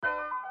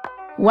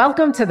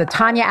Welcome to the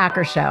Tanya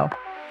Acker Show.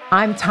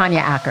 I'm Tanya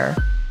Acker.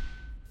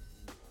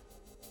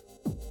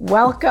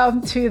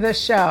 Welcome to the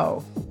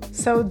show.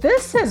 So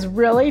this has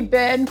really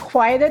been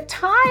quite a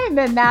time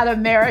in that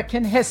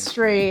American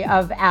history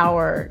of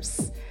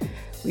ours.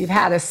 We've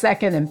had a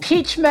second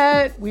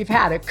impeachment. We've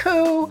had a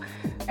coup.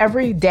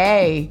 Every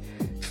day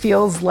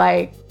feels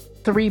like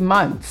 3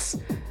 months.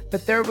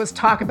 But there was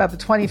talk about the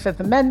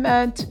 25th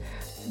Amendment.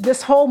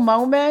 This whole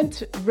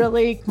moment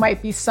really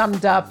might be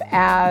summed up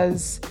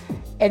as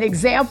an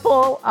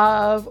example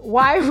of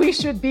why we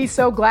should be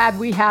so glad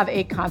we have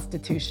a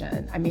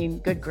constitution. I mean,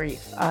 good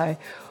grief.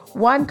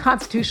 One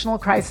constitutional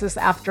crisis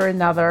after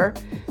another.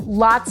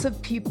 Lots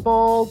of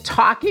people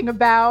talking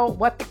about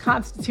what the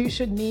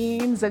Constitution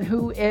means and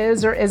who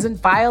is or isn't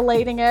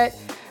violating it.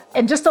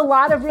 And just a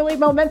lot of really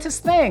momentous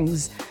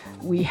things.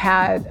 We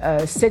had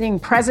a sitting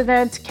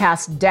president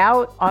cast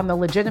doubt on the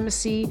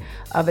legitimacy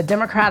of a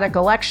Democratic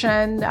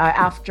election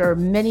after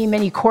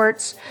many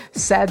courts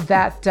said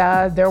that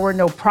there were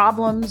no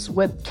problems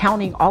with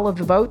counting all of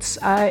the votes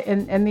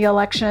in the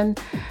election.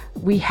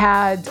 We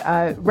had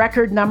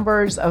record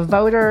numbers of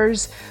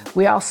voters.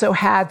 We also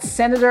had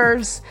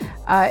senators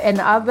and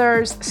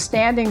others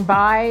standing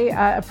by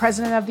a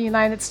president of the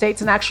United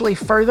States and actually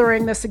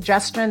furthering the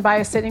suggestion by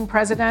a sitting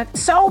president.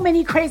 So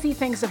many crazy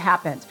things have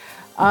happened.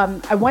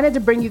 I wanted to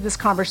bring you this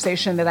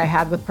conversation that I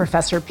had with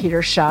Professor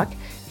Peter Schuck.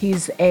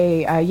 He's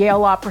a Yale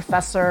Law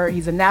professor.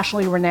 He's a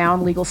nationally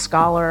renowned legal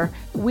scholar.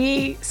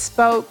 We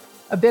spoke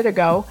a bit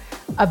ago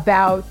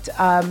about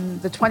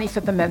the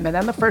 25th Amendment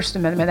and the First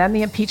Amendment and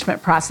the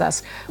impeachment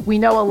process. We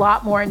know a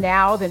lot more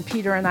now than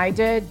Peter and I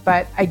did,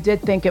 but I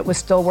did think it was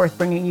still worth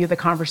bringing you the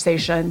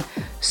conversation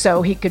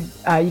so you could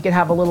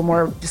have a little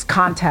more just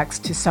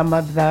context to some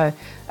of the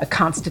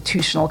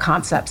constitutional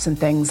concepts and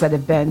things that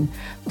have been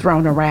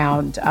thrown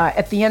around.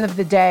 At the end of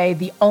the day,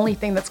 the only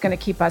thing that's going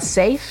to keep us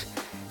safe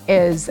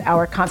is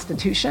our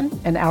Constitution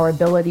and our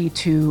ability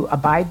to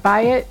abide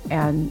by it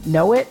and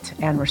know it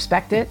and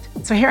respect it.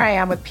 So here I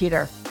am with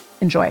Peter.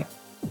 Enjoy.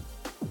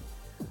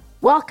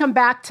 Welcome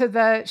back to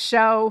the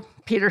show,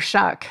 Peter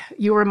Schuck.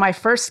 You were my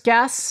first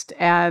guest,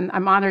 and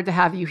I'm honored to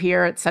have you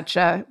here at such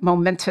a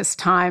momentous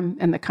time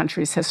in the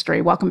country's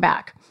history. Welcome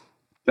back.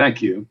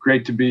 Thank you.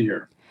 Great to be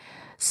here.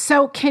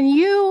 So can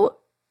you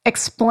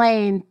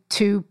explain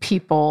to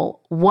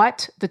people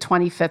what the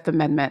 25th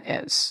Amendment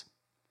is?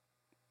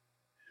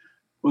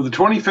 Well, the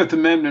 25th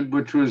Amendment,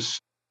 which was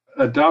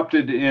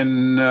adopted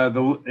in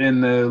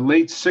the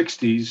late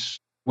 60s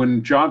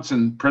when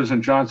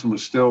President Johnson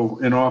was still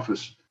in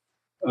office,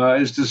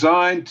 is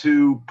designed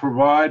to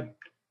provide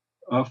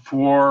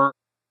for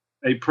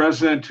a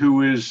president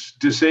who is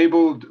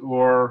disabled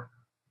or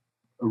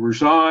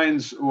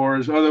resigns or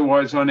is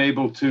otherwise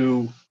unable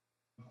to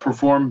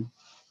perform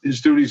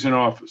his duties in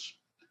office.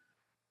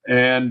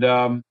 And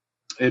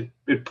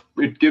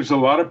it gives a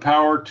lot of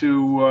power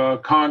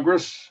to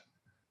Congress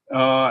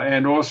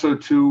and also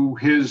to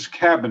his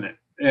cabinet.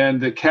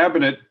 And the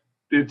cabinet,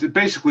 it's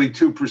basically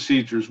two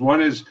procedures.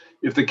 One is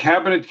if the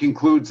cabinet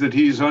concludes that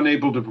he's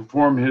unable to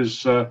perform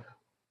his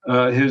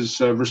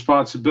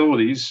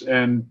responsibilities,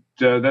 and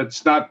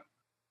that's not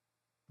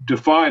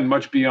defined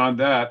much beyond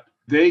that,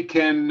 they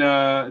can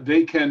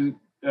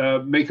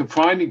make a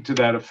finding to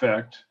that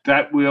effect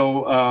that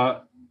will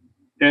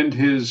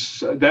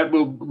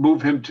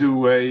move him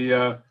to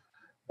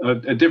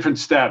a different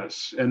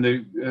status, and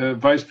the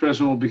vice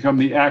president will become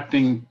the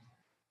acting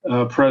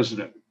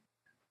president.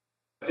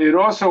 It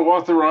also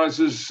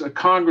authorizes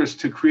Congress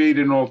to create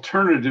an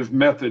alternative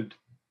method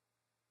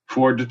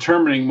for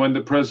determining when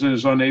the president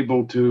is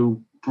unable to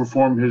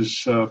perform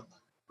his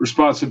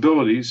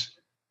responsibilities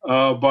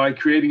by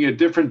creating a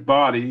different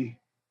body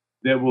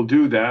that will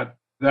do that.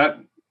 That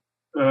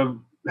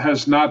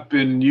has not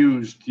been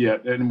used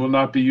yet and will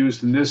not be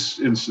used in this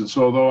instance,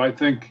 although I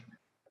think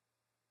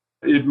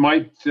it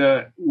might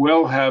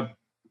well have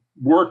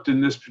worked in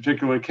this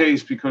particular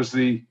case because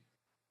the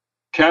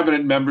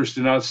cabinet members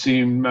do not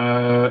seem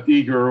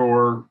eager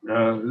or,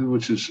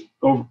 which is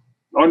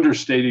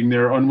understating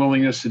their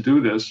unwillingness to do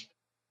this,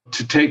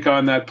 to take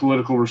on that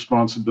political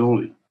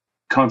responsibility,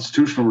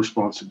 constitutional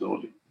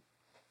responsibility.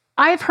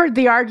 I've heard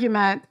the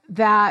argument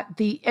that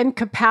the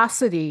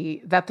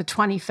incapacity that the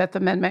 25th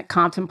Amendment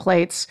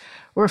contemplates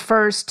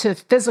refers to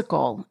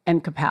physical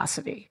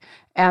incapacity,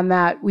 and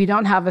that we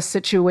don't have a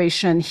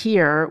situation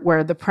here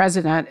where the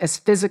president is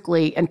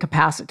physically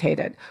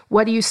incapacitated.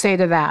 What do you say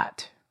to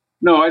that?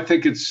 No, I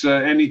think it's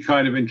any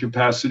kind of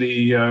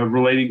incapacity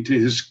relating to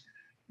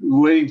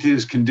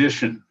his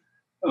condition.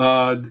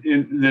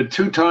 In the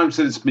two times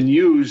that it's been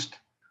used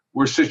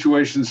were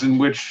situations in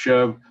which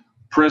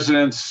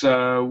presidents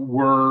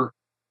were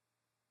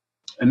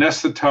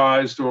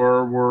anesthetized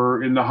or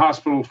were in the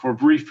hospital for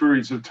brief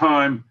periods of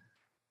time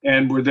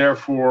and were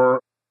therefore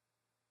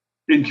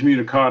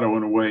incommunicado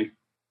in a way.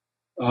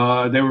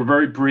 They were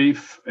very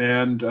brief,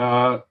 and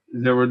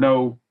there were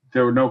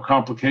no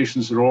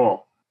complications at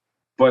all.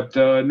 But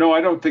no,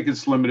 I don't think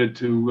it's limited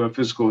to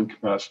physical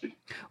incapacity.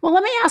 Well,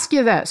 let me ask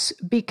you this,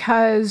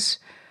 because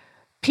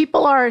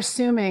People are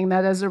assuming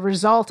that as a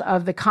result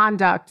of the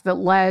conduct that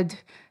led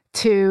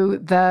to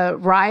the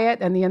riot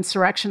and the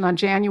insurrection on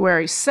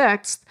January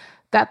 6th,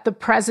 that the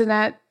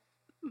president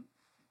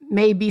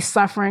may be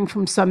suffering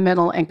from some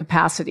mental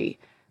incapacity.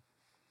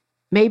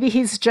 Maybe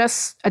he's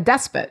just a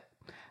despot.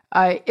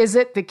 Is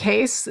it the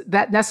case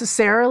that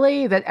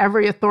necessarily that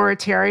every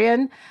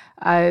authoritarian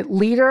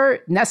leader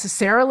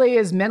necessarily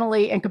is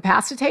mentally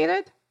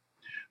incapacitated?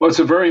 Well, it's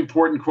a very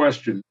important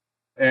question.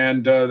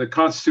 And the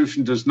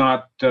Constitution does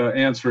not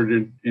answer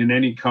it in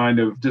any kind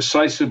of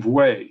decisive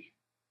way.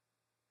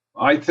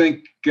 I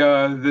think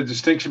the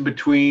distinction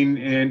between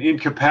an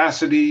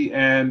incapacity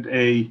and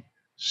a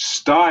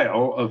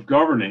style of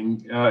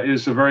governing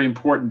is a very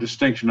important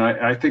distinction.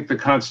 I think the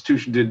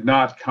Constitution did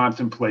not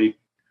contemplate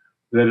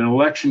that an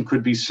election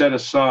could be set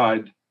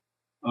aside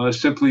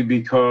simply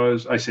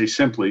because, I say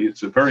simply,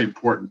 it's a very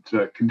important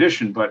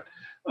condition, but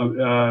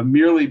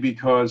merely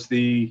because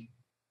the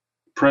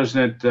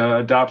president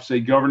adopts a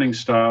governing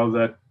style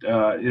that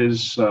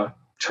is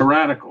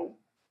tyrannical.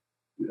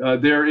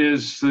 There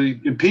is the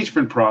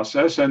impeachment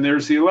process and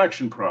there's the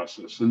election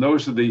process, and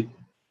those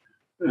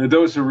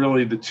are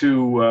really the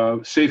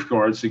two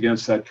safeguards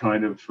against that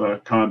kind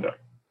of conduct.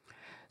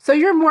 So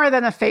you're more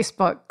than a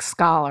Facebook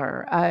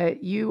scholar.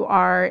 You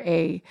are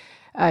a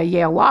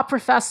Yale law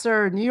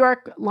professor, New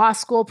York Law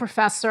School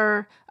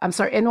professor,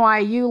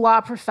 NYU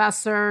law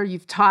professor.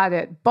 You've taught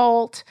at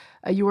Bolt.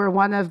 You were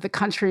one of the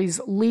country's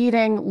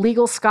leading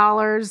legal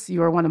scholars. You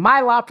were one of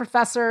my law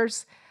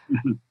professors.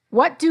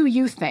 What do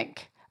you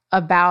think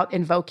about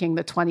invoking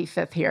the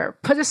 25th here?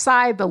 Put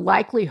aside the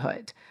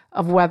likelihood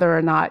of whether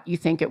or not you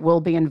think it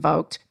will be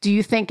invoked. Do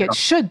you think it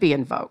should be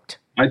invoked?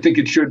 I think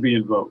it should be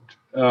invoked.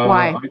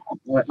 Why?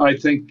 I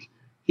think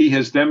he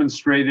has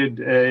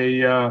demonstrated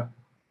a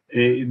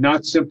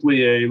not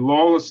simply a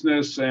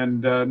lawlessness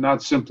and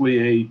not simply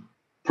a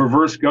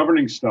perverse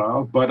governing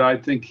style, but I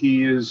think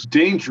he is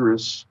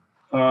dangerous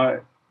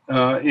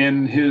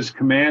in his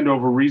command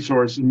over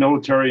resources,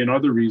 military and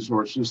other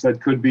resources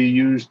that could be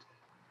used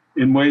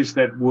in ways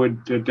that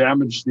would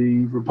damage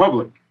the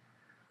republic.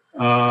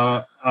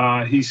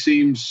 He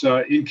seems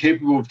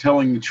incapable of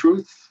telling the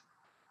truth,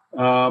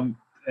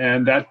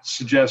 and that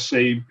suggests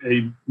a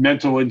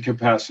mental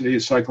incapacity, a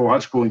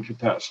psychological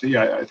incapacity.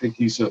 I think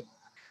he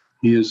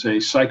is a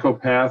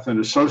psychopath and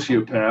a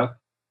sociopath.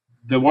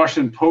 The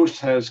Washington Post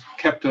has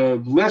kept a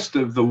list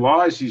of the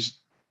lies he's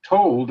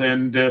told,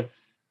 and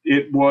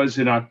it was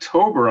in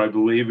October, I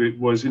believe, it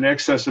was in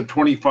excess of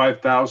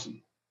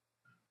 25,000,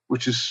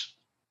 which is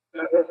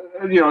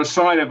a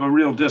sign of a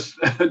real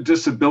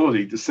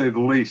disability, to say the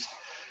least.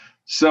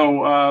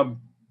 So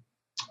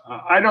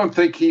I don't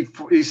think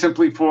he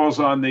simply falls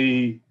on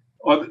the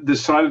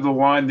side of the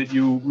line that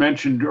you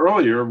mentioned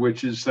earlier,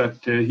 which is that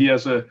he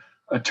has a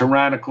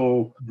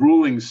tyrannical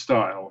ruling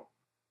style.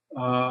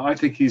 I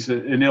think he's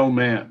an ill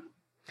man.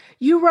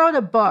 You wrote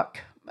a book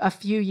a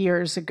few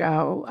years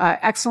ago,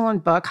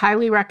 excellent book,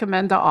 highly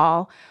recommend to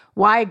all,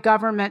 Why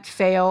Government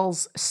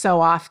Fails So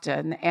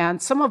Often.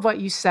 And some of what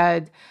you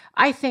said,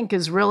 I think,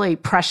 is really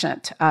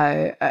prescient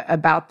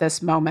about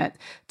this moment.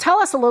 Tell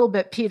us a little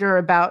bit, Peter,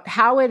 about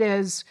how it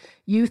is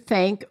you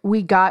think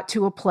we got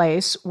to a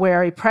place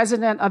where a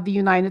president of the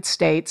United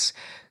States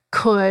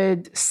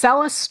could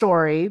sell a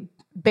story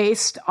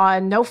based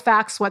on no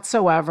facts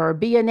whatsoever,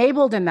 be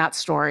enabled in that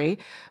story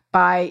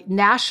by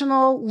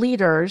national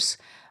leaders,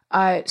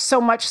 so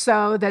much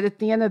so that at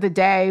the end of the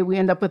day, we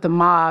end up with a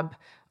mob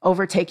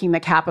overtaking the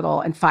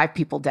Capitol and 5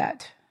 people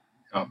dead.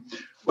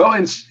 Well,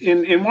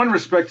 in one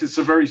respect, it's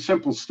a very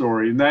simple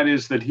story, and that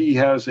is that he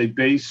has a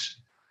base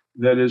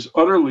that is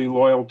utterly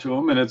loyal to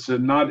him, and it's a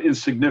not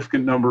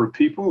insignificant number of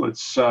people.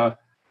 It's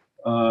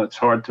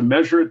hard to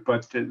measure it,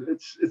 but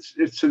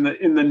it's in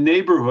the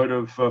neighborhood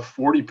of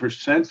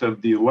 40%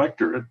 of the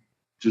electorate,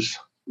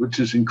 which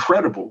is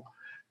incredible.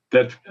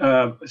 That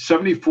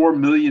 74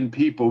 million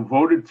people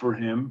voted for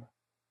him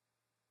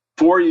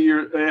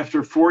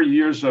after 4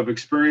 years of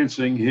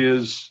experiencing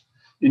his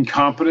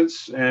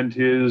incompetence and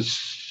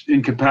his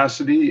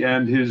incapacity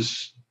and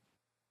his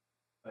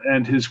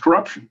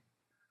corruption.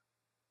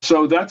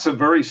 So that's a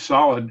very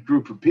solid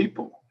group of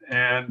people,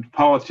 and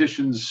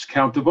politicians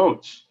count the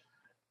votes.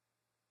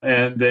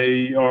 And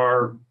they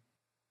are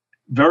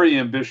very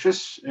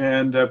ambitious,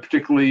 and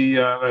particularly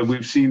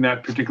we've seen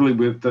that particularly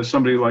with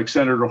somebody like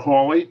Senator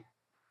Hawley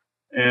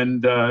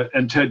and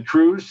Ted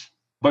Cruz,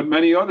 but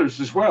many others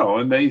as well.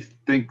 And they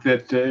think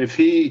that if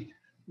he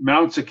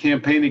mounts a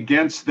campaign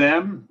against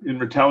them in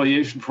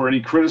retaliation for any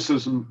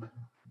criticism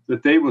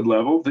that they would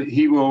level, that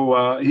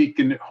he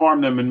can harm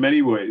them in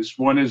many ways.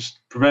 One is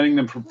preventing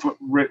them from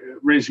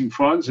raising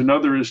funds.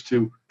 Another is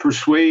to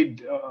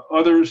persuade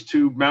others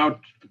to mount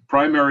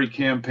primary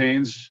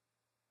campaigns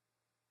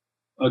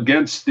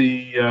against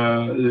the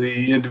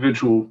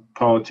individual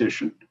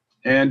politician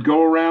and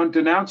go around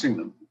denouncing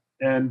them.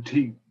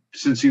 And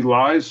since he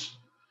lies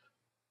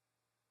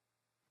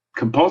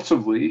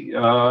compulsively,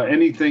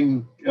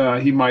 anything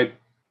he might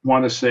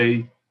want to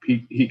say,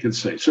 he can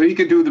say. So he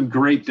can do them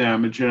great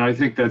damage, and I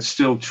think that's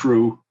still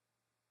true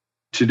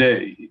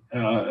today.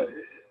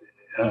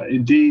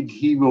 indeed,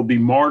 he will be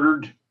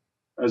martyred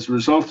as a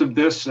result of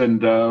this.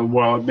 And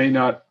while it may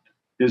not,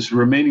 his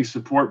remaining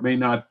support may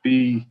not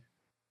be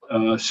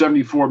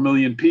 74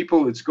 million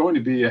people, it's going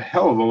to be a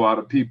hell of a lot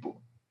of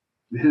people.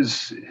 The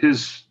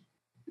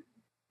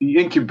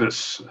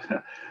incubus,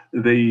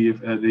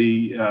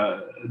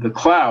 the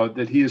cloud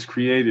that he has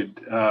created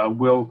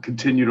will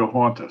continue to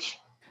haunt us.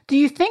 Do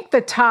you think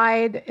the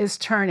tide is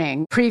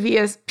turning?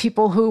 Previous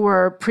people who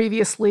were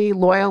previously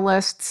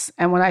loyalists,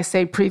 and when I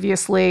say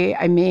previously,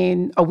 I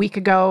mean a week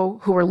ago,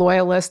 who were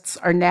loyalists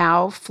are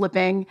now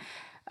flipping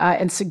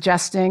and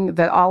suggesting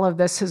that all of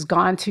this has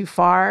gone too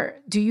far.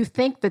 Do you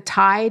think the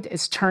tide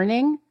is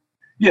turning?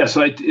 Yes,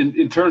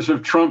 in terms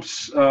of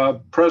Trump's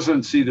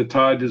presidency, the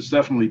tide has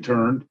definitely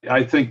turned.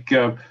 I think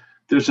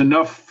there's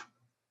enough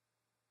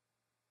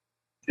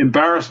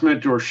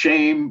embarrassment or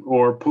shame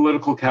or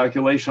political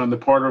calculation on the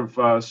part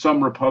of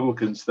some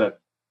Republicans that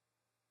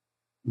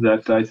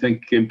I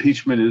think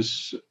impeachment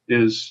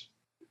is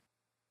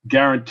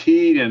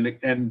guaranteed,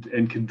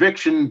 and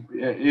conviction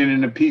in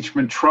an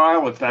impeachment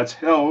trial, if that's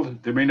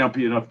held, there may not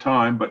be enough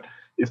time, but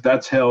if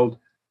that's held,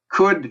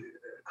 could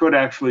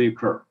actually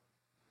occur.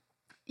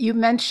 You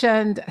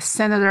mentioned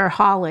Senator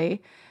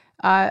Hawley,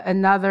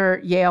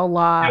 another Yale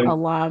Law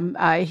alum.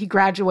 He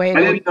graduated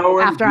I didn't know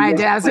him. After I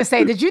did. I was going to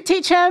say, did you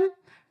teach him?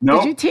 No.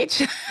 Did you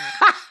teach?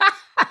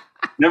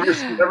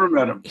 Never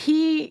met him.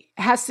 He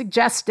has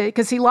suggested,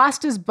 because he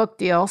lost his book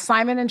deal,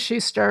 Simon &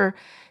 Schuster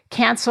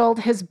canceled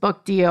his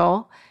book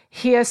deal.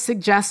 He has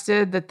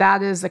suggested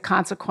that is a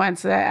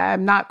consequence.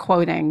 I'm not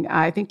quoting.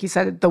 I think he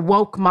said the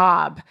woke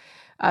mob.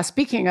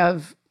 Speaking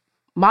of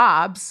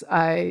mobs,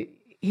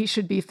 he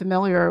should be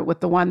familiar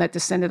with the one that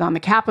descended on the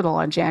Capitol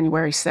on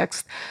January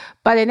 6th.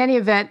 But in any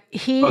event,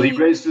 he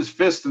raised his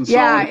fist and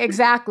yeah,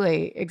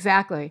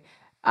 exactly.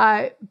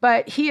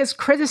 But he is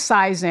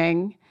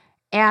criticizing,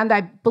 and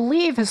I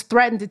believe has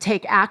threatened to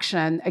take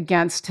action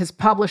against his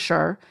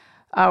publisher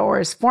or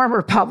his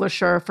former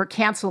publisher for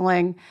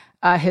canceling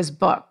his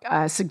book,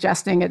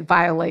 suggesting it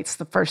violates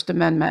the First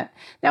Amendment.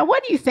 Now,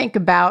 what do you think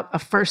about a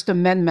First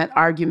Amendment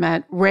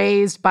argument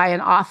raised by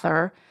an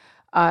author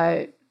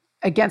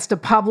against a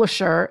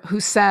publisher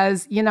who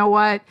says, you know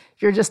what,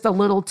 you're just a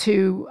little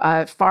too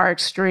far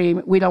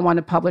extreme. We don't want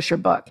to publish your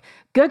book.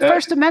 Good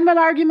First Amendment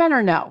argument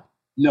or no?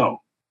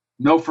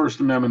 No First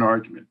Amendment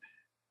argument.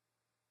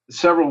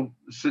 Let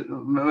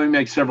me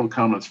make several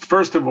comments.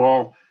 First of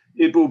all,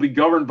 it will be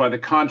governed by the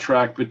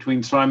contract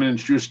between Simon &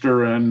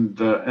 Schuster and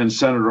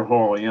Senator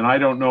Hawley. And I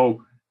don't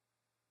know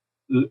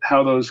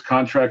how those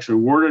contracts are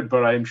worded,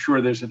 but I'm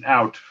sure there's an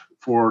out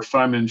for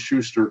Simon &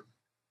 Schuster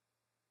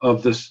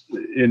of this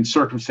in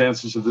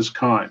circumstances of this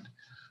kind.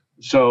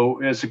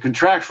 So as a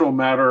contractual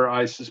matter,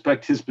 I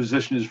suspect his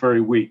position is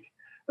very weak.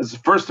 As a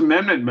First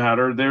Amendment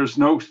matter, there's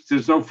no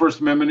First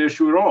Amendment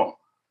issue at all.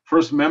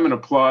 First Amendment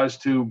applies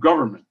to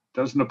government,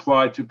 doesn't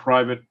apply to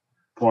private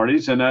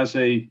parties. And as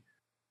a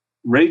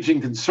raging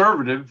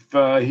conservative,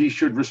 he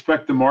should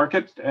respect the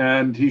market,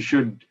 and he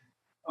should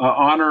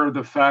honor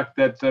the fact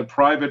that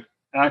private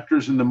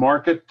actors in the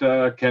market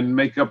can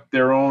make up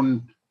their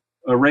own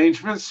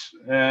arrangements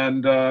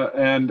and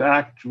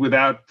act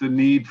without the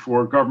need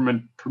for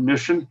government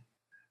permission.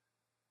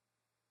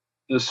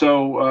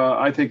 So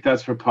I think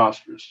that's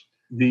preposterous.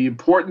 The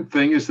important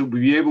thing is that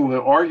we be able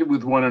to argue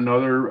with one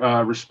another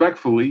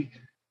respectfully,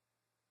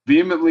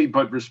 vehemently,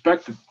 but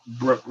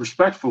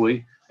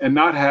respectfully, and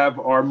not have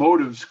our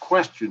motives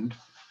questioned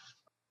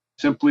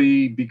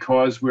simply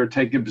because we're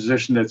taking a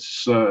position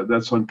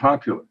that's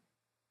unpopular.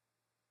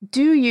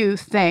 Do you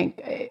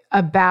think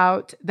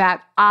about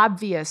that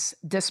obvious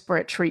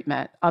disparate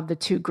treatment of the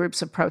two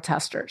groups of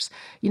protesters?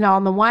 You know,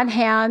 on the one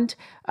hand,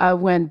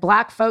 when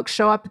Black folks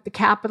show up at the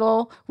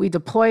Capitol, we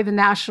deploy the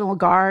National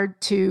Guard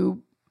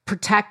to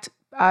protect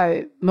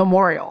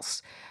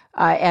memorials.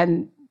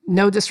 And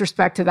no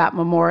disrespect to that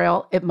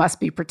memorial, it must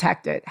be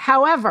protected.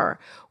 However,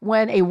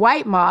 when a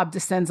white mob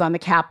descends on the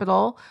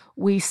Capitol,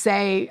 we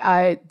say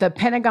the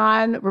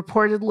Pentagon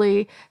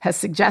reportedly has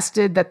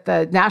suggested that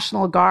the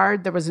National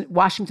Guard, there was a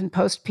Washington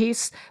Post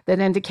piece that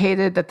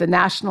indicated that the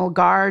National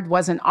Guard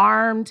wasn't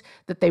armed,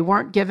 that they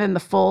weren't given the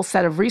full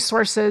set of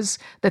resources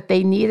that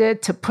they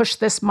needed to push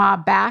this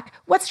mob back.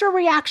 What's your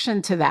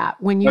reaction to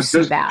that when you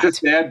see that?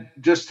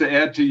 Just to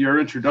add to your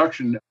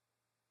introduction,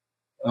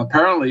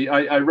 apparently,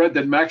 I read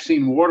that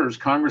Maxine Waters,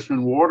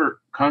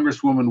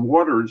 Congresswoman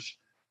Waters,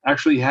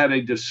 actually had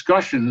a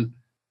discussion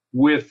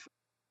with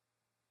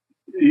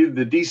either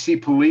the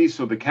DC police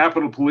or the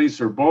Capitol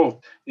Police or both,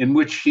 in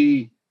which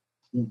she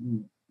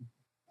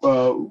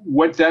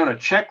went down a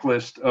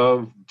checklist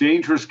of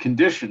dangerous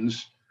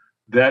conditions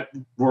that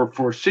were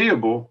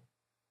foreseeable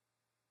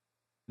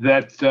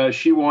that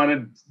she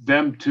wanted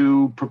them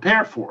to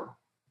prepare for.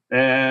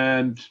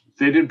 And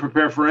they didn't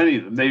prepare for any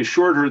of them. They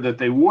assured her that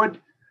they would,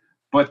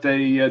 but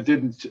they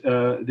didn't.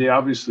 They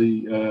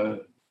obviously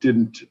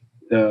didn't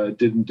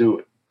do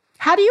it.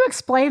 How do you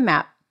explain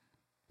that?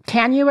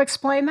 Can you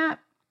explain that?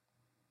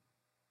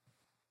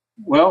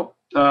 Well,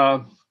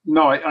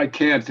 No, I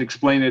can't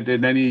explain it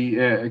in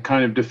any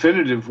kind of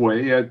definitive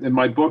way. In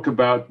my book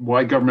about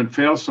why government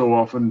fails so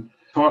often,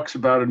 talks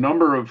about a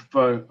number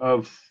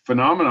of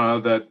phenomena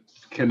that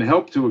can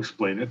help to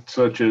explain it,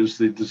 such as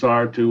the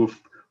desire to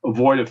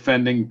avoid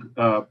offending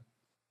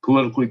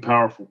politically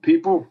powerful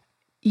people.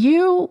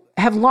 You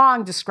have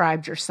long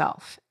described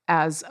yourself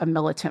as a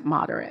militant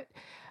moderate.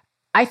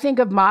 I think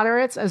of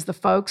moderates as the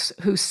folks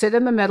who sit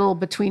in the middle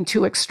between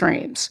two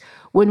extremes.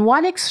 When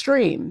one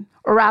extreme,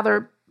 or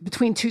rather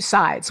between two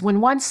sides,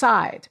 when one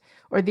side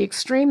or the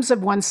extremes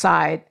of one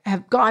side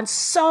have gone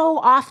so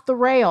off the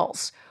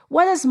rails,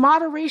 what does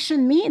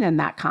moderation mean in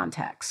that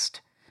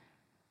context?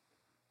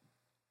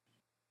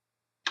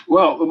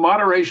 Well,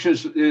 moderation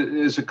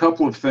is a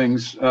couple of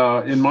things,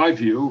 in my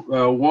view.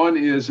 One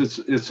is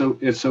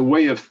it's a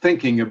way of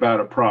thinking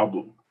about a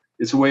problem.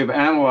 It's a way of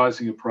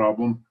analyzing a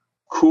problem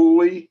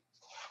coolly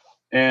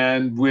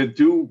and with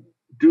due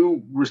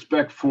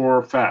respect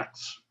for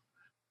facts.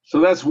 So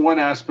that's one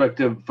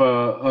aspect of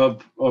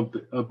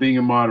being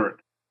a moderate.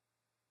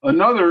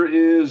 Another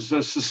is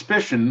a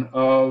suspicion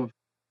of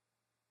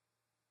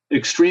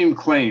extreme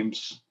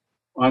claims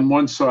on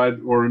one side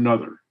or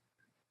another,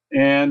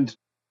 and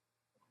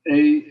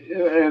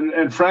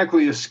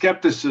frankly a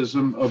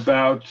skepticism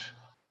about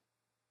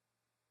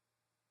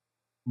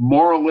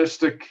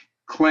moralistic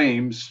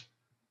claims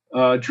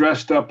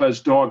dressed up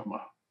as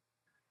dogma.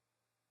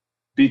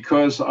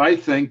 Because I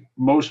think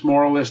most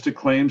moralistic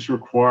claims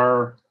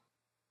require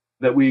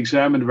that we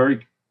examine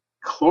very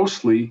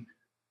closely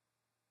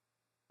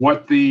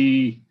what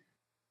the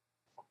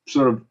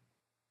sort of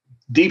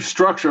deep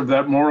structure of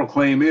that moral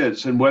claim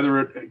is and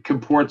whether it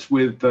comports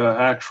with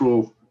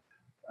actual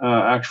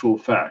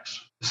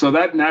facts. So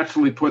that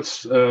naturally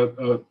puts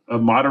a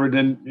moderate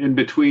in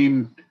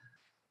between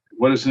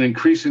what is an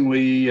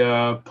increasingly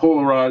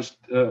polarized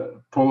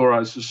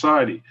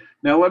society.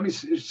 Now, let me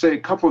say a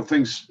couple of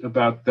things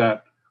about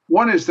that.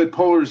 One is that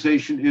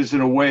polarization is, in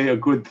a way, a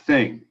good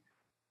thing.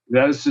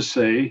 That is to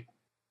say,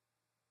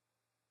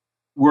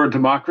 we're a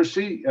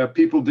democracy.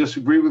 People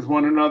disagree with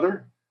one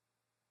another.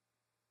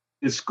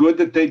 It's good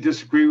that they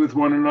disagree with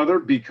one another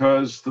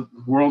because the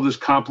world is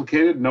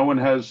complicated. No one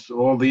has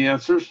all the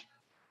answers.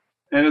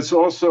 And it's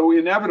also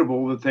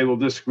inevitable that they will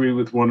disagree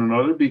with one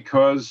another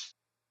because,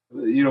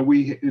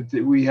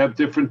 we have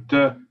different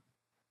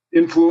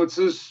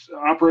influences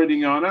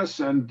operating on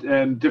us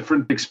and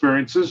different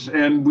experiences,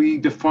 and we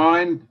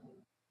define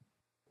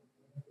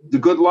the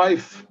good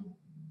life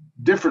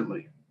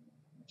differently.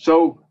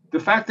 So the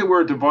fact that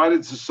we're a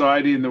divided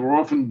society and that we're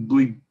often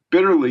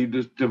bitterly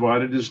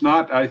divided is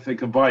not, I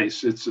think, a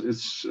vice.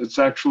 It's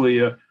actually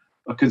a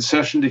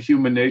concession to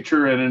human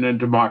nature, and in a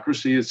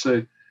democracy, it's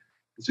a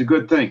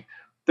good thing.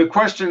 The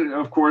question,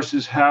 of course,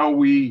 is how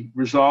we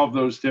resolve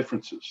those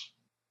differences.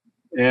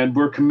 And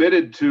we're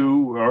committed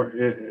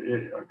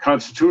to,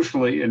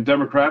 constitutionally and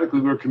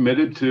democratically, we're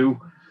committed to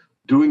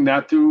doing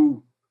that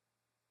through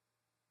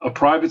a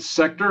private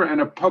sector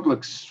and a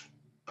public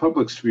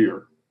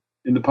sphere.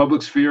 In the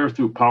public sphere,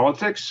 through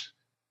politics,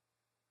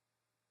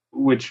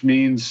 which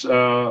means a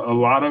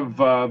lot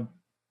of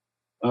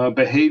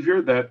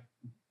behavior that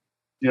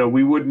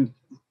we wouldn't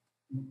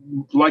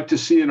like to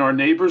see in our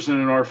neighbors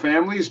and in our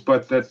families,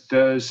 but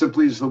that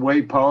simply is the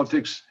way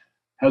politics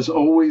has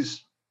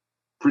always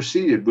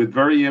proceeded, with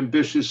very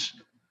ambitious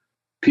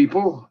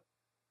people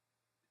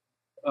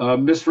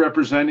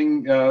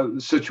misrepresenting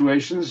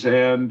situations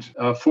and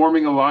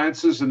forming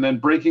alliances and then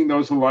breaking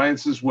those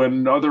alliances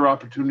when other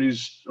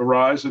opportunities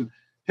arise, and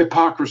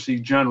hypocrisy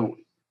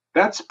generally.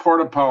 That's part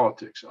of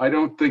politics. I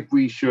don't think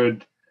we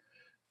should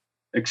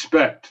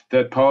expect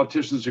that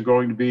politicians are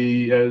going to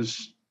be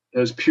as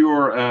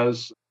pure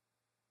as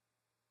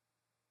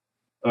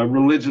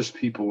religious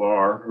people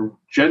are, or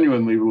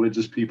genuinely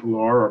religious people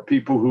are, or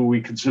people who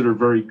we consider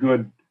very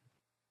good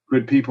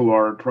people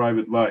are in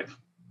private life.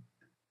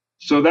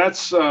 So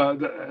that's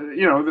there's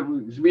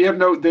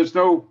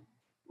no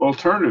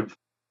alternative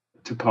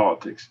to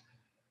politics.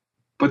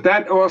 But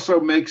that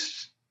also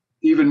makes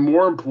even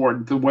more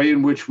important the way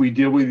in which we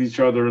deal with each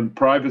other in the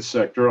private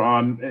sector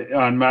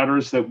on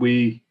matters that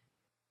we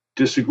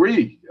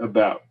disagree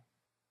about.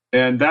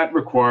 And that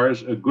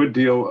requires a good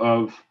deal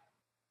of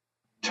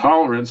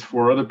tolerance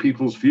for other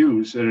people's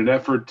views in an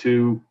effort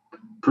to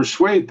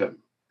persuade them.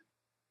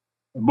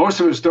 Most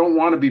of us don't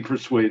want to be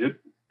persuaded.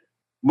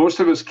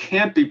 Most of us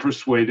can't be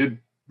persuaded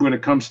when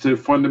it comes to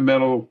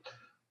fundamental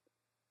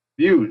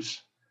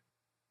views.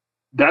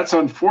 That's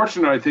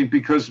unfortunate, I think,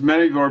 because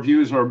many of our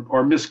views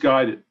are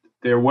misguided.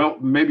 They're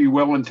maybe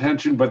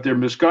well-intentioned, but they're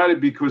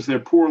misguided because they're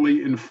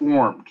poorly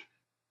informed.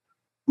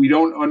 We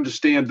don't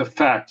understand the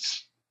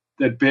facts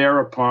that bear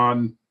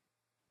upon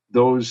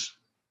those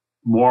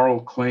moral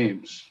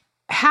claims.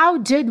 How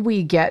did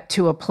we get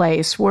to a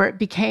place where it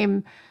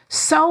became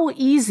so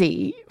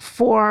easy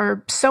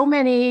for so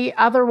many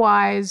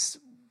otherwise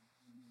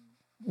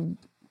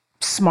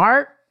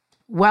smart,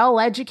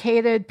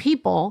 well-educated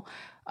people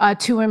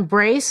to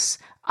embrace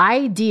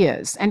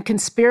ideas and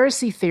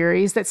conspiracy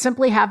theories that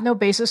simply have no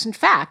basis in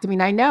fact? I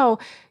mean, I know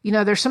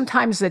there's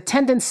sometimes a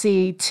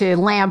tendency to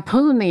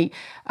lampoon the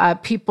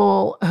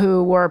people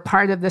who were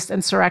part of this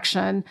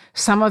insurrection.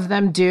 Some of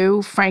them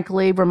do,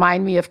 frankly,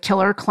 remind me of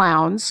killer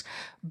clowns.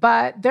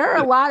 But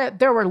there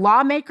were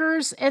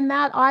lawmakers in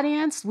that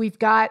audience. We've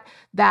got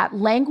that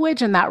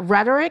language and that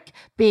rhetoric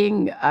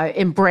being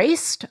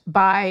embraced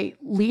by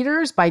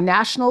leaders, by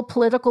national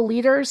political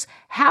leaders.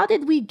 How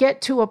did we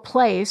get to a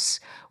place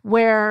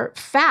where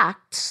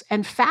facts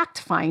and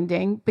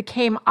fact-finding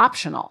became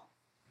optional?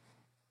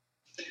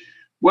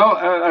 Well,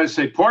 I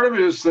say part of it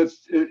is that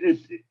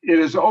it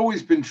has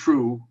always been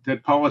true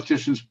that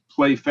politicians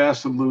play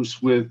fast and loose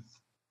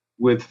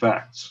with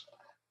facts.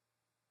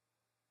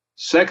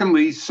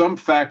 Secondly, some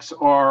facts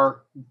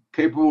are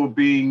capable of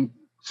being,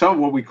 some of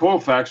what we call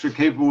facts are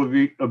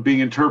capable of being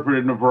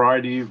interpreted in a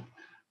variety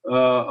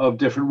of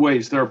different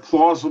ways. There are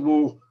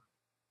plausible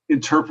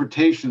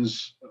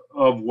interpretations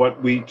of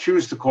what we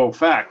choose to call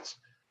facts,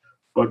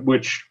 but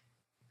which,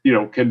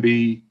 can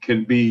be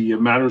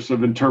matters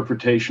of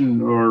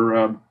interpretation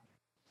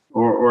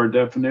or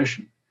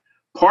definition.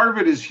 Part of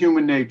it is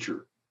human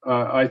nature.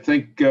 I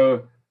think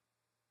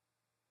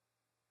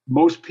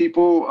most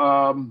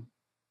people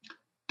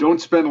don't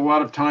spend a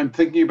lot of time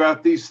thinking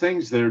about these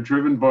things. They're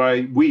driven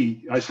by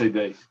we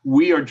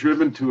are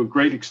driven to a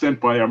great extent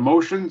by our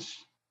emotions,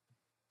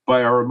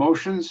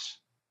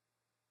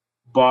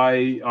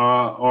 by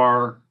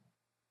our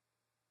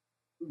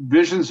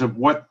visions of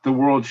what the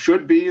world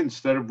should be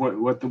instead of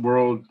what the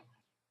world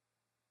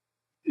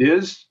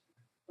is.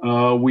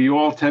 We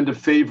all tend to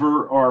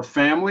favor our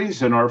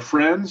families and our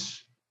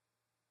friends.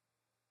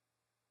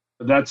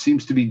 That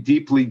seems to be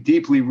deeply,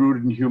 deeply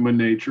rooted in human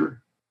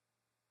nature.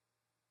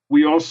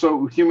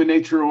 Human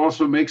nature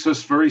also makes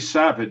us very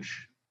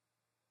savage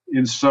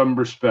in some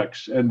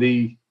respects. And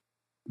the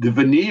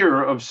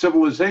veneer of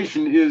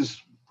civilization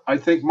is, I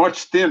think,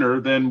 much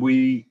thinner than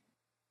we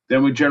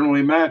generally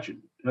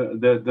imagine.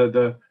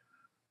 The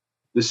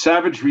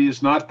savagery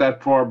is not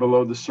that far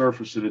below the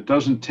surface, and it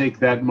doesn't take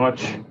that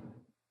much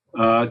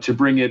to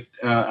bring it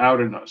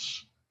out in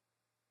us.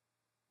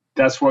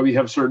 That's why we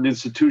have certain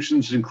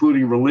institutions,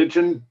 including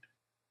religion,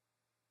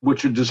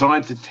 which are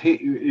designed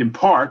in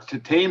part to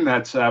tame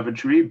that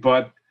savagery.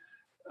 But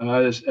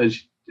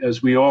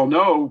as we all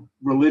know,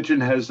 religion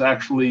has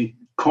actually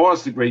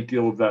caused a great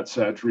deal of that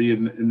savagery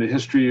in the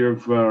history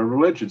of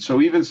religion.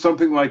 So even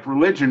something like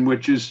religion,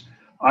 which is,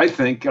 I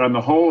think, on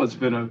the whole, has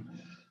been a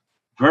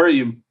very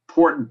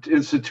important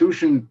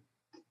institution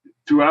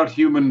throughout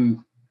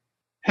human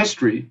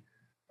history,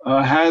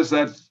 has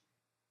that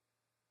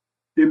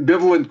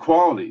ambivalent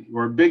quality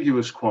or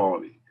ambiguous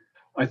quality.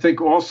 I think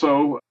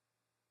also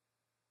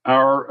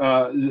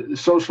our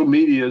social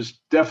media has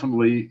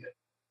definitely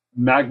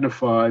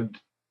magnified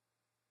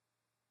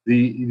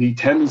the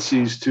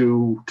tendencies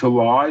to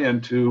lie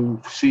and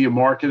to see a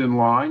market in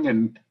lying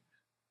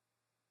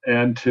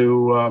and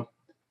to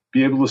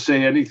be able to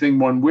say anything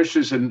one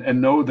wishes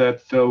and know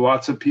that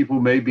lots of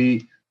people may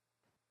be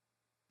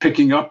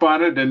picking up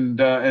on it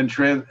and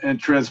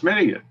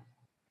transmitting it.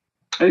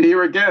 And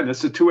here again,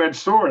 it's a two-edged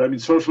sword. I mean,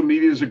 social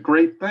media is a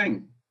great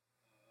thing.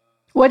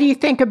 What do you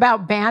think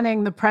about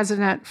banning the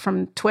president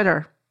from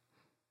Twitter?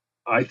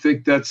 I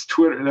think that's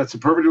Twitter. That's a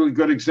perfectly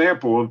good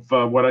example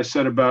of what I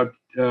said about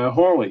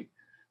Hawley.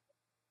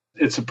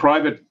 It's a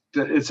private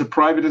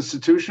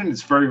institution.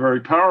 It's very, very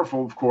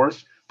powerful, of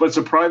course, but it's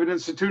a private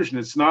institution.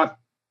 It's not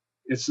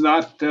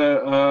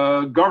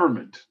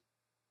government,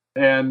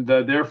 and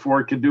therefore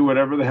it can do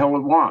whatever the hell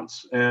it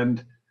wants.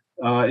 And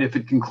if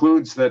it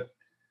concludes that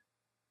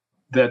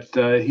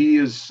he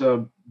is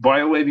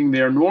violating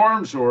their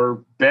norms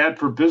or bad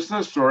for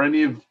business or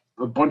any of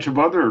a bunch of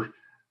other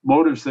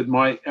motives that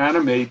might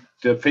animate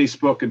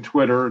Facebook and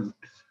Twitter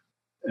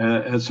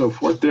and so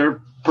forth, they're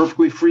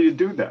perfectly free to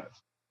do that.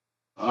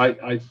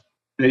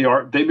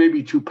 They may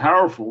be too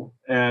powerful,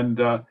 and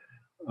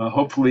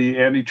hopefully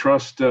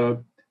antitrust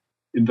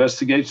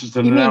investigations.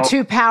 You mean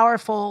too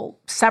powerful,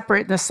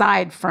 separate and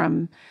aside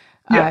from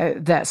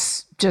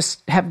this,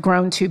 just have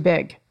grown too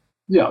big?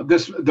 Yeah,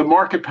 the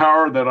market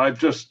power that I've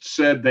just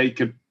said they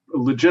could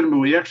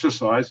legitimately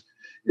exercise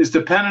is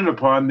dependent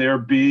upon their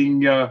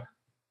being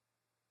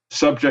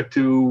subject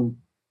to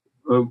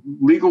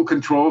legal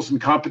controls and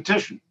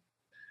competition,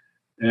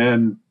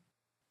 and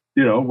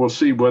we'll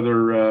see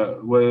whether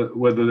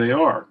they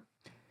are.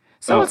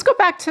 So let's go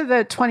back to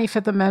the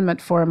 25th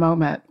Amendment for a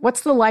moment.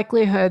 What's the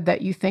likelihood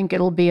that you think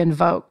it'll be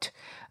invoked?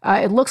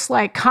 It looks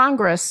like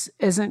Congress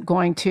isn't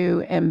going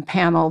to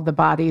impanel the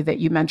body that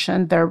you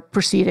mentioned. They're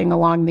proceeding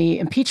along the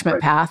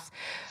impeachment path.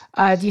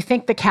 Do you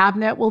think the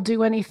cabinet will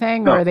do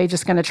anything, or are they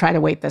just going to try to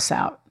wait this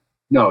out?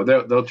 No,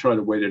 they'll try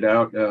to wait it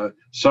out.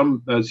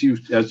 Some, as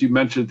you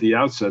mentioned at the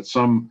outset,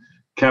 some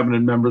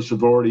cabinet members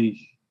have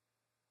already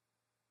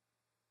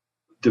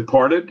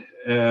departed,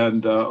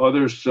 and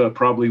others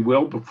probably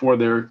will before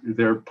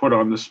they're put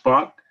on the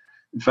spot.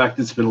 In fact,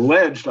 it's been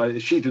alleged,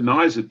 she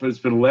denies it, but it's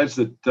been alleged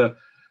that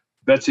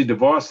Betsy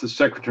DeVos, the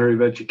Secretary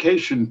of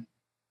Education,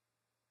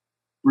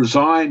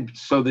 resigned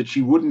so that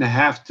she wouldn't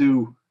have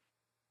to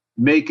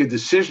make a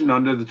decision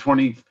under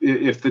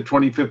if the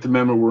 25th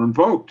Amendment were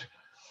invoked,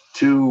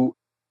 to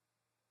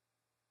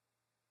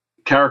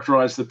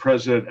characterize the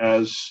president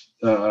as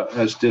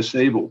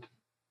disabled.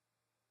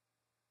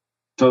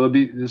 So there'll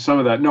be some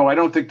of that. No, I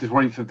don't think the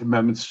 25th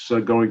Amendment's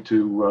going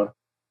to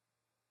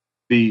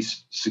be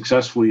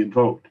successfully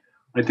invoked.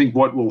 I think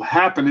what will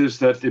happen is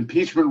that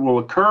impeachment will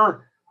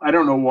occur. I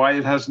don't know why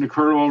it hasn't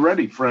occurred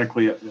already,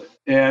 frankly.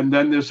 And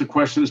then there's a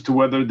question as to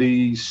whether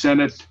the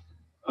Senate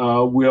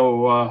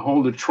will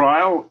hold a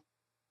trial,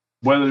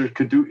 whether it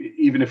could do,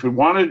 even if it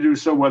wanted to do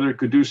so, whether it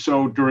could do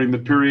so during the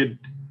period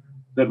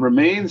that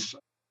remains.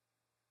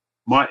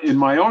 In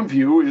my own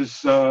view,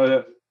 is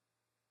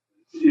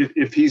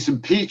if he's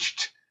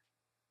impeached,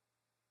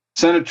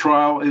 Senate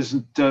trial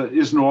isn't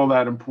all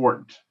that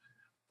important.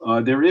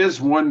 There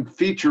is one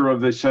feature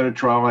of the Senate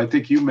trial, I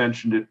think you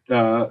mentioned it,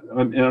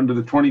 under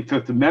the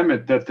 25th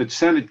Amendment, that the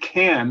Senate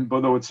can,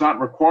 although it's not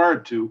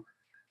required to,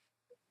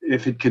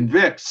 if it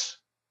convicts,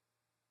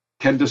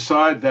 can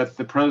decide that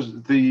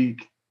the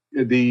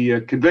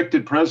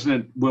convicted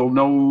president will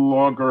no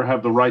longer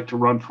have the right to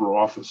run for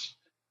office.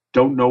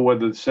 Don't know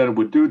whether the Senate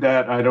would do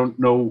that. I don't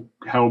know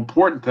how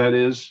important that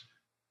is.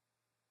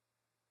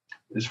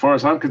 As far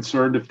as I'm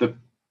concerned, if the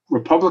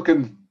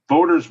Republican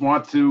voters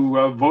want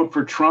to vote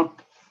for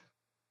Trump,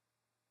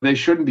 they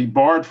shouldn't be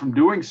barred from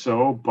doing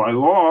so by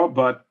law,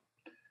 but,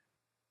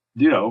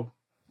 Do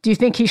you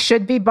think he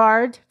should be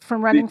barred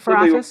from running for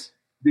office?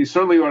 They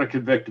certainly ought to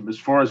convict him. As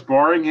far as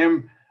barring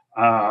him,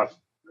 I'd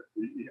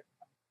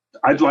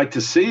like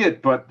to see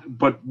it, but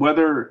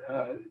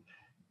whether,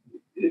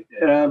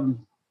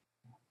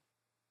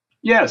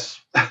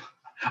 yes,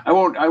 I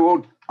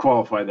won't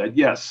qualify that.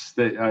 Yes,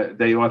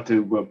 they ought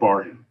to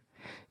bar him.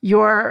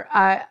 Your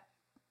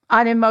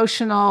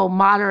unemotional,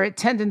 moderate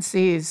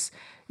tendencies,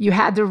 you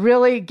had to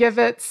really give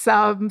it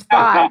some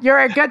thought.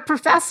 You're a good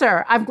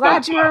professor. I'm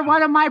glad you were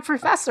one of my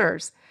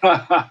professors.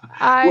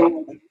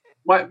 Well,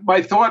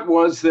 my thought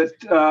was that,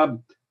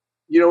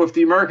 if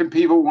the American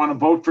people want to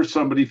vote for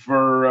somebody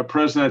for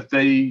president,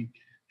 they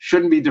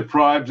shouldn't be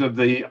deprived of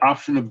the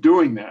option of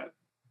doing that.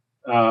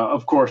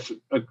 Of course,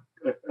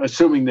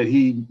 assuming that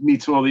he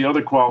meets all the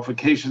other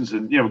qualifications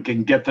and,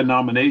 can get the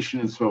nomination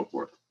and so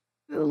forth.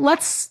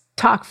 Let's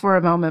talk for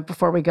a moment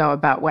before we go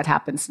about what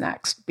happens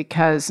next,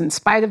 because in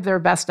spite of their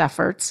best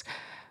efforts,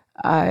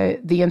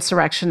 the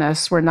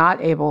insurrectionists were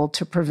not able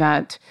to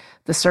prevent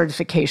the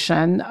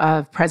certification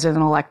of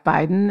President-elect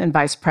Biden and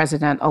Vice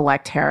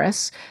President-elect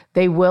Harris.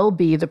 They will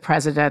be the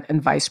president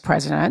and vice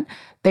president.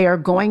 They are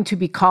going to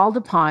be called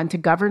upon to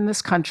govern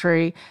this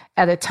country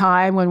at a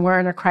time when we're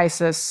in a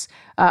crisis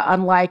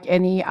unlike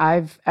any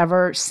I've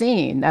ever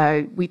seen.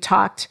 We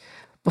talked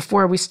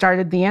before we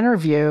started the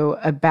interview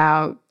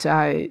about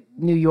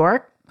New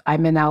York.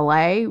 I'm in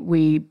LA.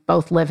 We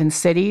both live in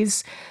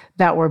cities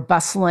that were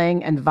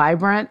bustling and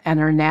vibrant and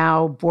are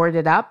now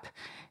boarded up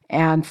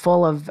and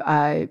full of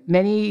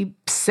many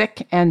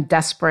sick and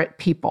desperate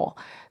people.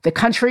 The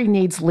country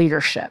needs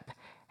leadership.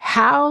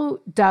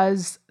 How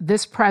does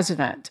this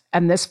president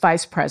and this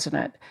vice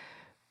president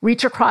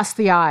reach across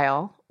the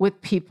aisle with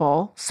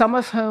people, some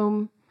of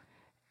whom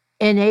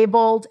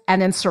enabled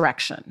an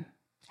insurrection?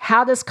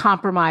 How does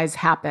compromise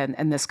happen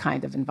in this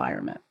kind of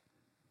environment?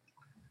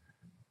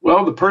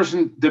 Well,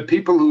 the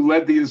people who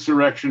led the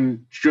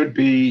insurrection should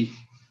be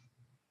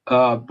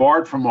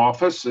barred from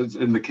office,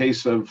 in the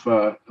case of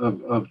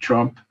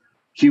Trump,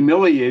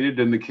 humiliated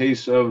in the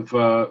case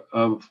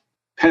of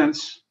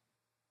Pence,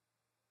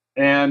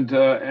 and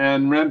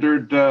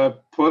rendered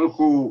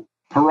political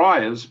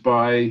pariahs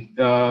by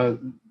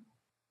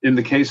in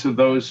the case of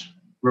those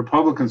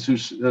Republicans who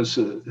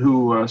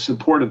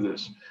supported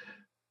this.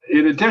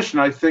 In addition,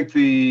 I think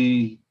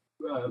the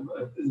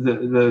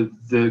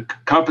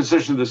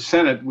composition of the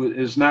Senate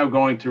is now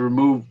going to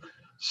remove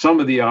some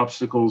of the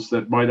obstacles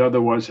that might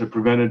otherwise have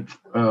prevented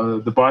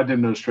the Biden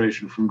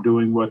administration from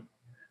doing what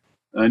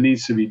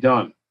needs to be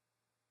done.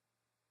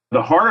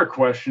 The harder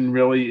question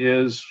really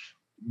is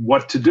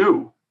what to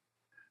do.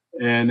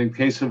 And in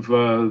case of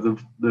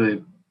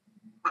the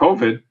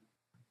COVID,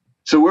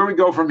 so where we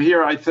go from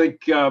here, I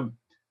think there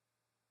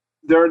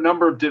are a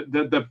number of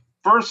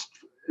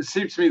it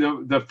seems to me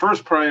the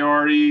first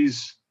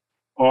priorities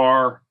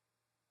are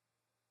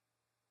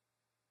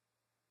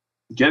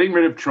getting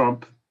rid of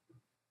Trump,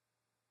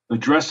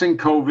 addressing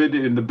COVID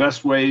in the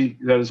best way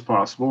that is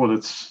possible. And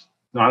it's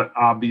not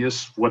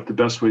obvious what the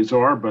best ways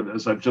are, but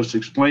as I've just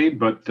explained,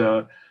 but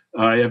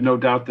I have no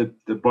doubt that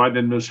the Biden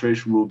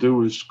administration will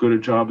do as good a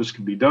job as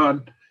can be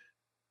done.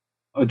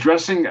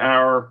 Addressing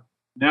our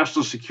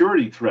national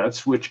security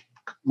threats, which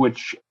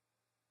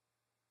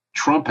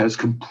Trump has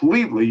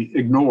completely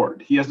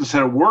ignored. He hasn't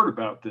said a word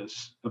about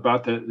this,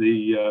 about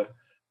the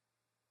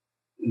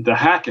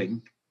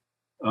hacking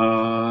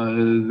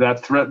that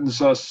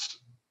threatens us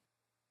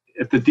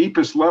at the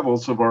deepest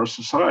levels of our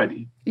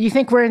society. You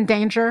think we're in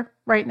danger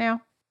right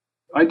now?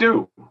 I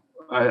do.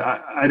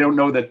 I don't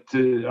know that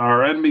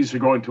our enemies are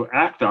going to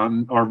act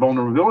on our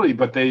vulnerability,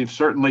 but they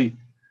certainly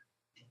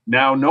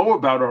now know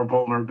about our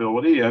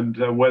vulnerability, and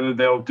whether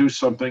they'll do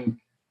something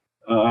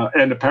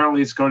And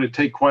apparently it's going to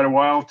take quite a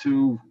while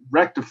to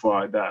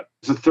rectify that.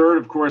 The third,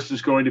 of course,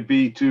 is going to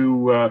be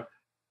to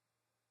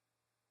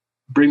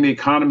bring the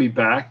economy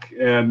back.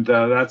 And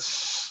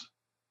that's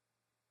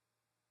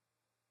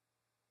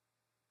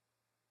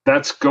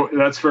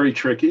very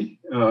tricky.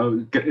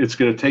 It's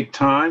going to take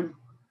time.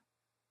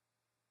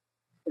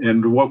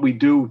 And what we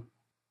do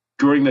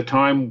during the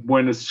time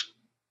when it's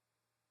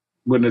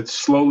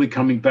slowly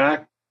coming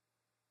back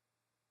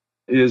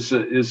is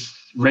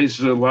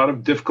raises a lot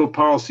of difficult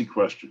policy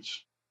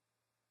questions.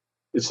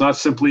 It's not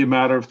simply a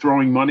matter of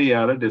throwing money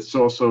at it. It's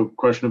also a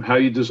question of how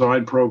you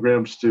design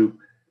programs to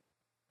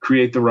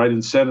create the right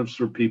incentives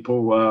for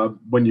people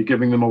when you're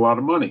giving them a lot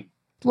of money.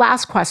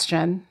 Last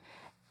question.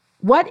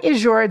 What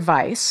is your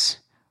advice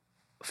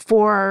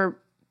for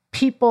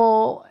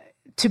people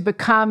to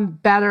become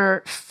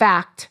better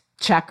fact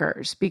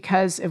checkers?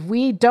 Because if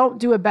we don't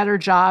do a better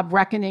job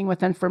reckoning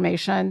with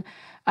information,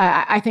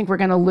 I think we're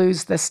going to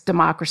lose this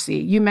democracy.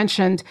 You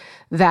mentioned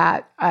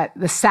that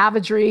the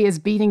savagery is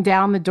beating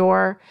down the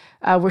door.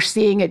 We're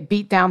seeing it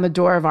beat down the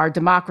door of our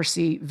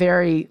democracy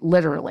very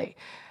literally.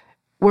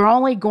 We're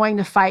only going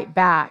to fight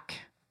back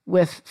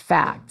with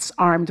facts,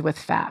 armed with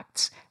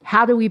facts.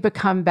 How do we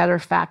become better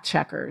fact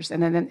checkers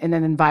in an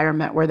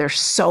environment where there's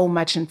so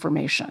much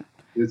information?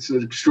 It's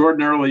an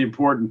extraordinarily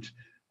important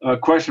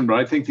question, but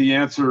I think the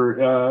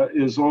answer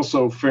is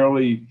also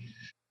fairly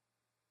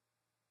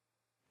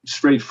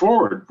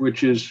straightforward,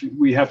 which is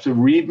we have to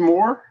read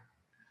more.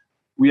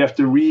 We have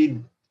to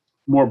read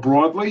more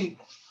broadly.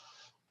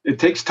 It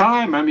takes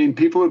time. I mean,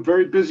 people are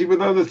very busy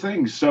with other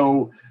things.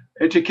 So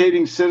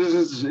educating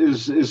citizens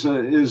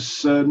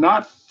is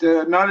not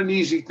an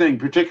easy thing,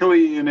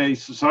 particularly in a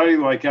society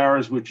like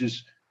ours, which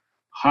is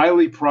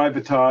highly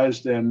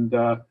privatized and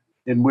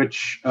in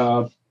which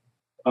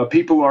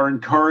people are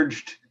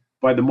encouraged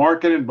by the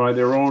market and by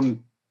their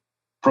own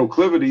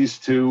proclivities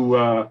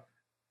to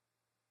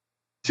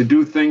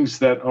do things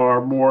that are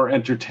more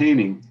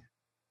entertaining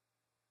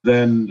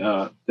than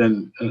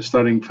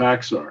studying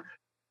facts are.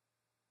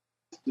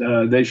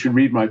 They should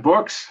read my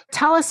books.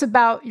 Tell us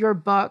about your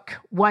book,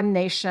 One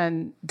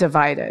Nation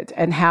Divided,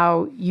 and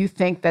how you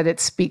think that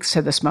it speaks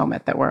to this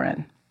moment that we're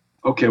in.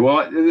 Okay,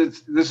 well,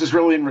 this is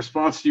really in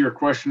response to your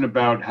question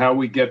about how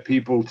we get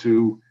people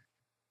to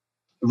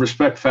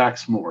respect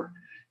facts more.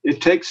 It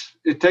takes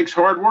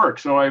hard work.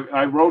 So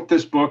I wrote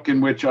this book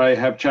in which I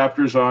have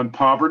chapters on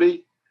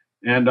poverty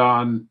and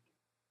on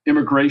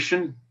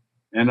immigration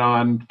and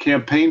on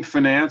campaign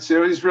finance. It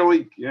was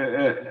really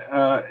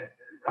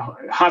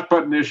hot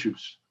button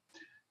issues.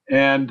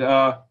 And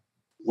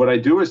what I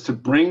do is to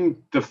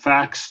bring the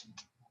facts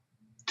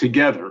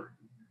together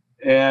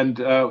and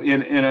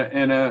in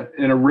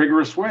a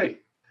rigorous way.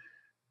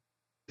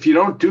 If you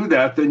don't do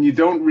that, then you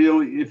don't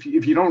really, if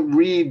you don't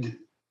read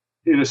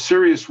in a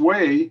serious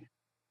way,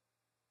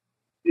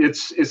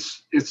 it's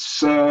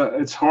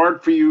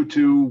hard for you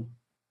to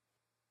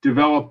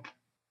develop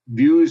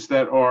views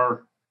that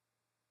are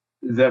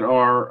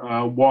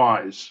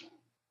wise,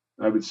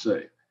 I would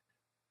say.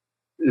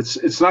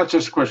 It's not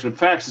just a question of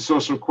facts; it's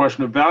also a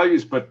question of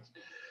values. But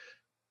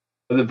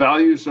the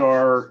values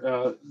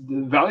are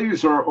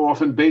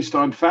often based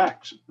on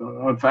facts,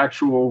 on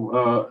factual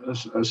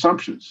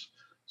assumptions.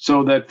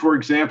 So that, for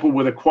example,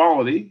 with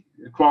equality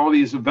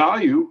is a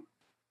value,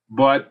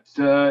 but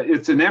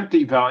it's an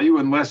empty value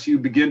unless you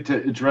begin to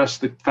address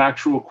the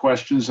factual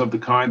questions of the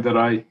kind that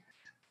I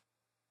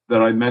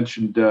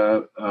mentioned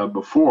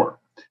before.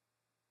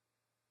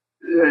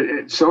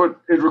 So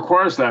it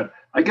requires that.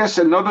 I guess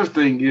another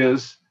thing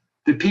is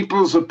that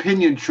people's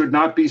opinion should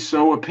not be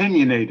so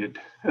opinionated.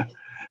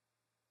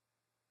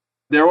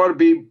 There ought to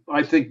be,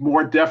 I think,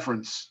 more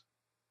deference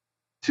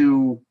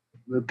to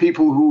the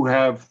people who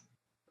have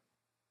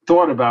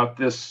thought about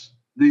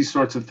these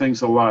sorts of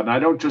things a lot. And I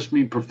don't just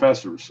mean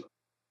professors.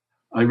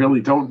 I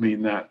really don't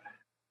mean that.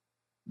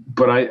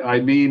 But I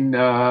mean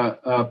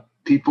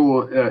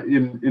people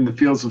in the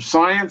fields of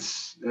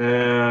science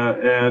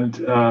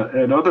and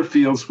other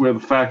fields where the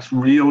facts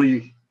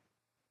really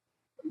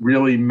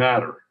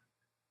matter.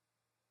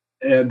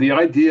 And the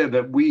idea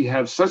that we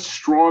have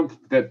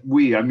the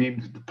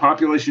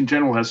population in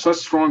general has such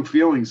strong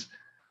feelings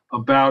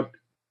about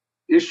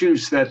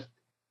issues that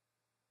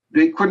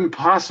they couldn't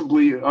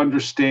possibly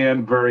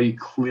understand very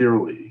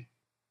clearly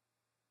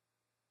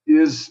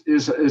is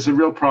a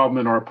real problem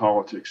in our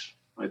politics,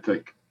 I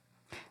think.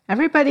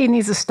 Everybody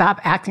needs to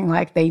stop acting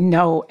like they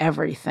know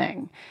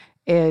everything,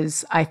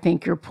 is, I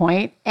think, your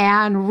point.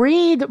 And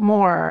read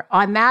more.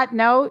 On that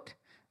note,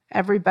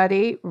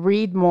 everybody,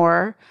 read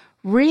more.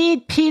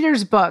 Read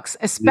Peter's books,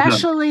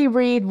 especially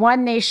read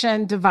One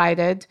Nation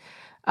Divided.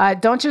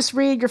 Don't just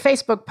read your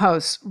Facebook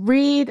posts.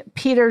 Read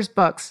Peter's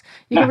books.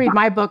 You can read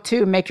my book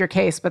too, Make Your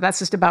Case, but that's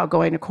just about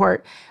going to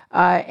court.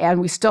 And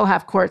we still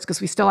have courts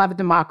because we still have a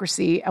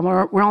democracy. And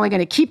we're only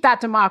going to keep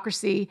that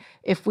democracy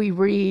if we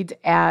read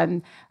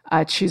and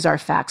choose our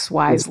facts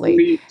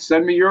wisely.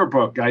 Send me your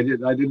book. I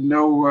didn't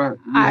know.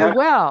 I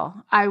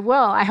will.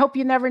 I hope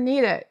you never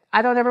need it.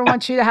 I don't ever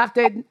want you to have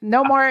to,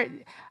 no more.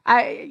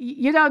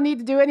 You don't need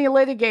to do any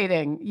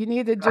litigating. You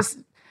need to just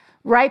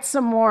write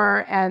some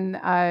more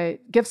and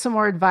give some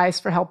more advice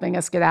for helping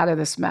us get out of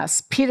this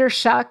mess. Peter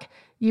Schuck,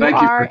 you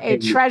are a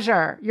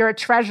treasure. You're a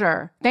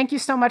treasure. Thank you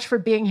so much for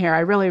being here. I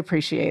really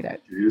appreciate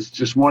it. It's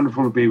just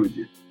wonderful to be with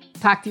you.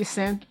 Talk to you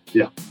soon.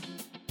 Yeah.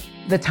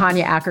 The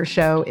Tanya Acker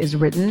Show is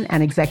written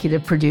and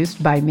executive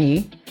produced by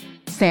me.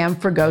 Sam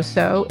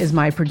Fragoso is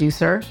my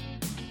producer.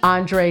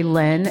 Andre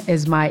Lynn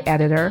is my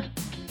editor.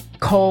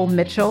 Cole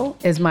Mitchell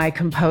is my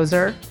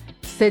composer.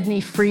 Sydney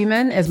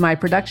Freeman is my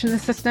production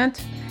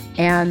assistant.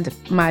 And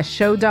my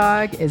show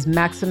dog is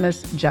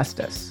Maximus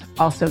Justice,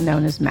 also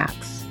known as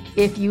Max.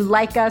 If you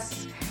like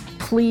us,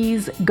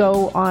 please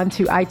go on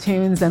to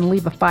iTunes and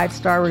leave a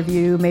 5-star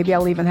review. Maybe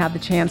I'll even have the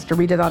chance to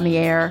read it on the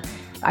air.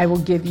 I will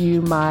give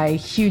you my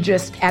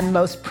hugest and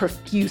most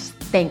profuse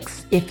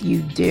thanks if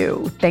you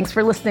do. Thanks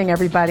for listening,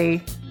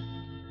 everybody.